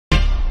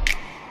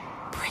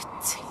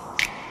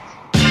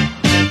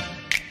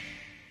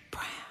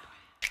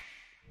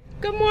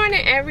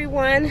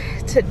everyone,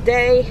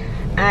 today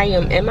I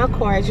am in my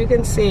car. As you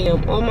can see,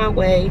 I'm on my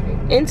way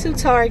into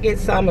Target,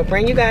 so I'm gonna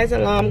bring you guys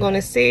along. I'm gonna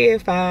see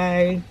if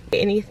I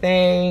get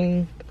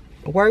anything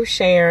worth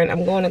sharing.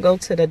 I'm going to go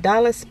to the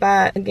dollar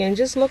spot again,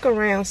 just look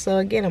around. So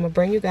again, I'm gonna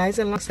bring you guys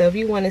along. So if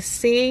you want to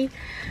see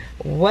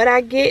what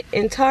I get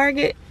in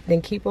Target,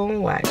 then keep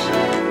on watching.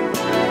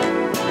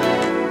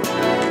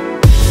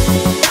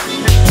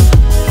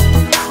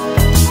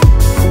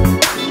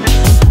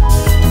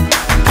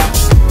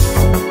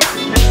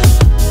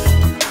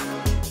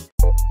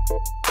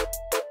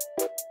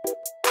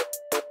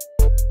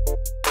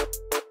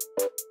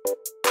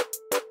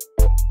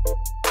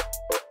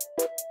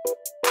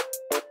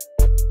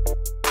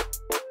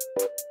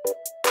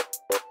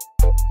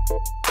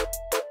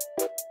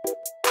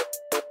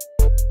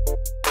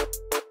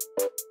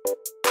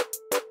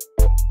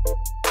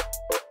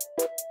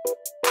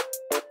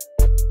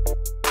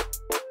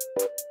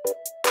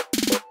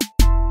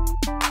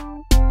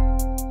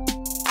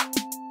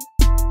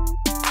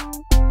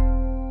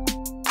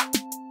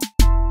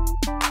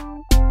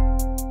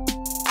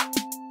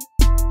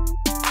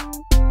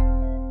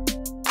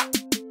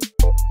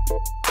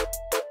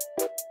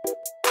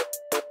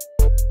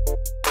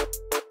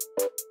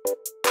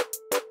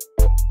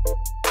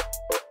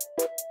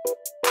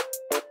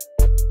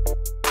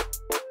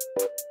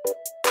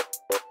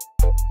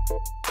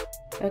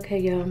 Okay,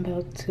 y'all, I'm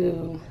about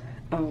to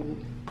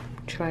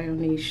try on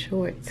these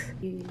shorts,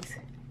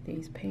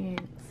 these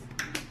pants,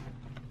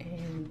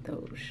 and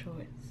those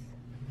shorts.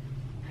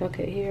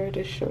 Okay, here are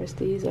the shorts.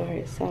 These are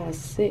a size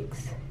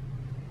 6.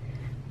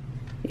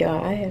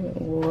 Y'all, I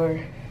haven't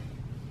wore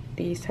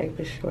these type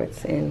of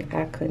shorts and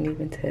I couldn't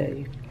even tell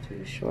you.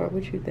 Too short,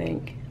 what you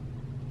think?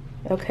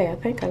 Okay, I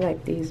think I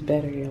like these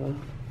better, y'all.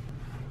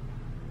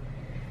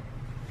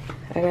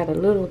 I got a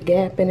little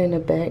gap in the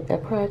back. I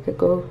probably could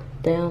go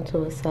down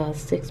to a size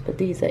 6, but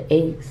these are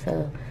 8,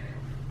 so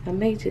I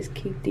may just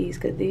keep these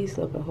because these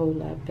look a whole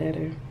lot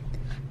better.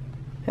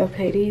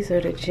 Okay, these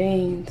are the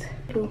jeans,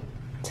 a little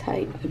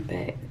tight in the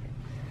back,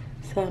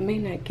 so I may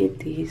not get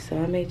these, so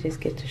I may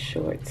just get the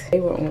shorts. They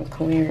were on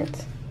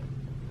clearance.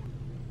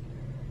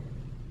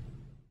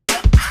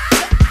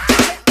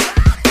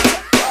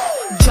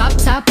 Drop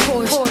top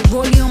Porsche,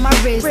 rollie on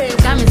my wrist,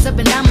 diamonds up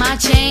and down my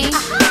chain.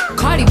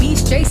 Cardi B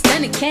straight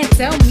stunning, can't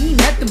tell me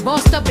nothing.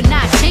 Bossed up and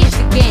I changed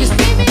the game.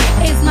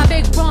 It's my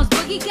big bronze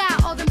boogie,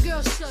 got all them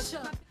girls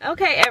shook.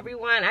 Okay,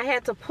 everyone, I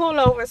had to pull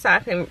over so I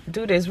can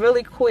do this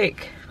really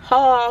quick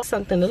haul,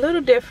 something a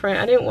little different.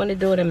 I didn't want to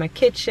do it in my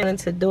kitchen and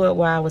to do it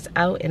while I was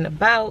out and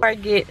about.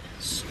 Target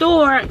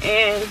store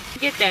and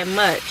get that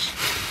much.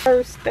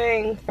 First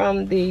thing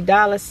from the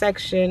dollar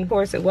section, of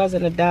course it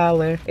wasn't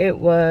 $1, it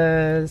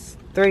was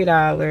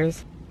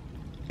 $3.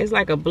 It's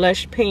like a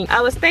blush pink.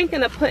 I was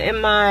thinking of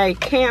putting my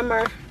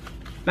camera,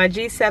 my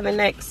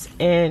G7X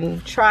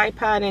and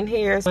tripod in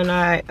here. When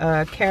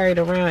I carry it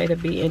around, it'll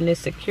be in this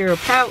secure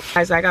pouch.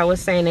 As like I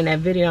was saying in that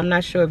video, I'm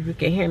not sure if you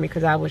can hear me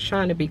because I was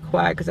trying to be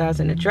quiet because I was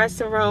in the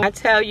dressing room. I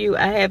tell you,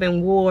 I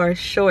haven't wore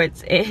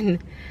shorts in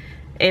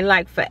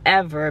like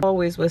forever. I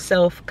always was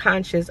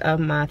self-conscious of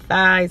my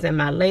thighs and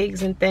my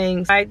legs and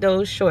things. I tried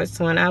those shorts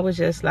on. I was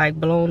just like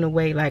blown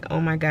away, like, oh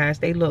my gosh,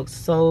 they look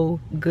so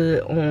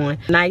good on.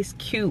 Nice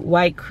cute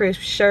white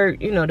crisp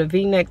shirt, you know, the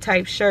V-neck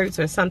type shirts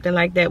or something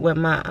like that with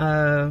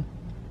my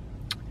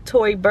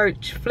Tory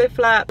Burch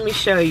flip-flop. Let me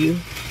show you.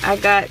 I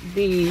got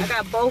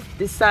both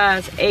the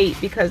size 8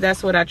 because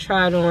that's what I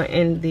tried on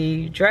in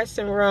the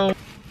dressing room,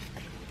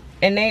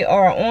 and they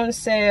are on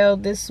sale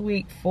this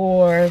week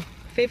for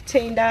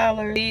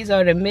 $15. These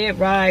are the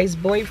Mryes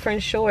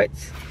boyfriend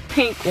shorts,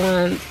 pink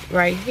ones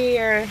right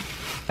here,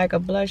 like a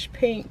blush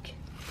pink.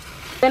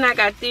 Then I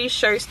got these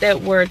shirts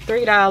that were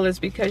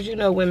 $3 because, you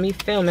know, with me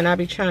filming, I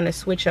be trying to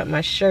switch up my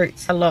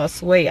shirts. I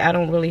lost weight. I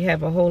don't really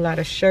have a whole lot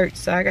of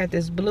shirts, so I got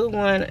this blue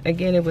one.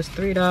 Again, it was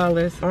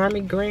 $3. Army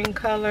green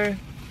color.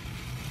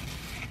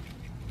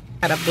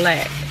 Got a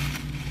black.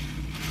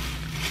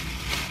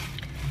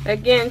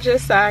 Again,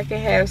 just so I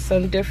can have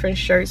some different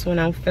shirts when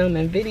I'm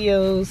filming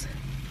videos.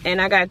 And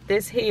I got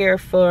this here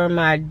for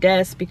my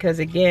desk because,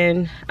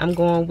 again, I'm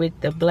going with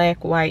the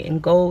black, white,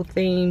 and gold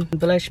theme,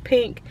 blush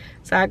pink.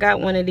 So I got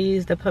one of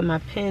these to put my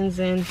pens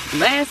in.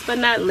 Last but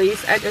not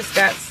least, I just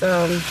got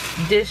some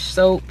dish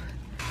soap.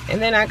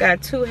 And then I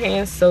got 2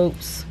 hand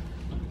soaps.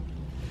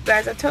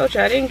 Guys, I told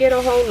you I didn't get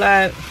a whole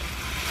lot,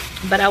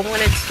 but I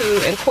wanted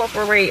to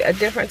incorporate a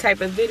different type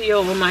of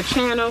video on my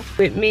channel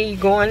with me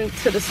going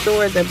to the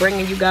stores and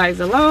bringing you guys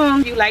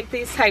along. If you like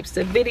these types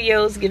of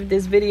videos, give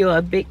this video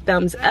a big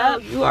thumbs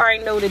up. You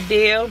already know the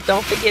deal.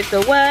 Don't forget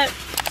to what?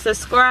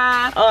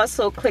 Subscribe.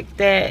 Also click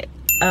that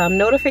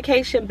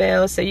notification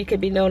bell so you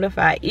can be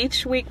notified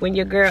each week when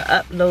your girl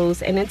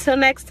uploads. And until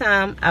next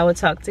time, I will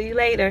talk to you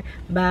later.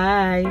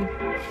 Bye.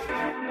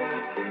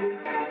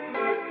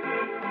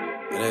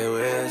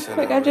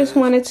 Quick, I just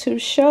wanted to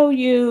show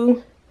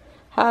you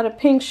how the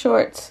pink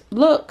shorts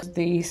look.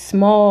 The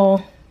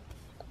small,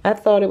 I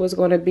thought it was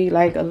going to be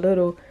like a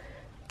little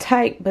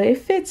tight, but it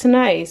fits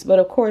nice. But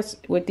of course,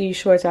 with these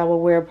shorts, I will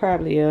wear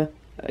probably a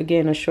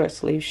again, a short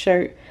sleeve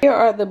shirt. Here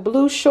are the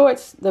blue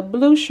shorts. The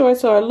blue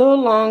shorts are a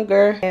little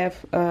longer. I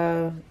have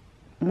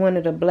one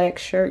of the black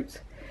shirts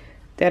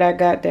that I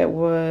got that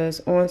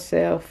was on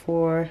sale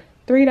for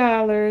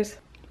 $3.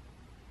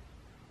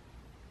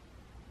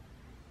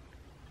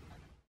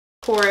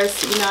 Of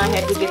course, you know, I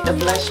had to get the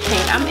blush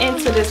pink. I'm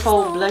into this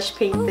whole blush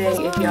pink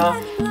thing, if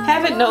y'all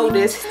haven't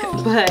noticed.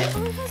 But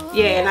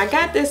yeah, and I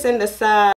got this in the size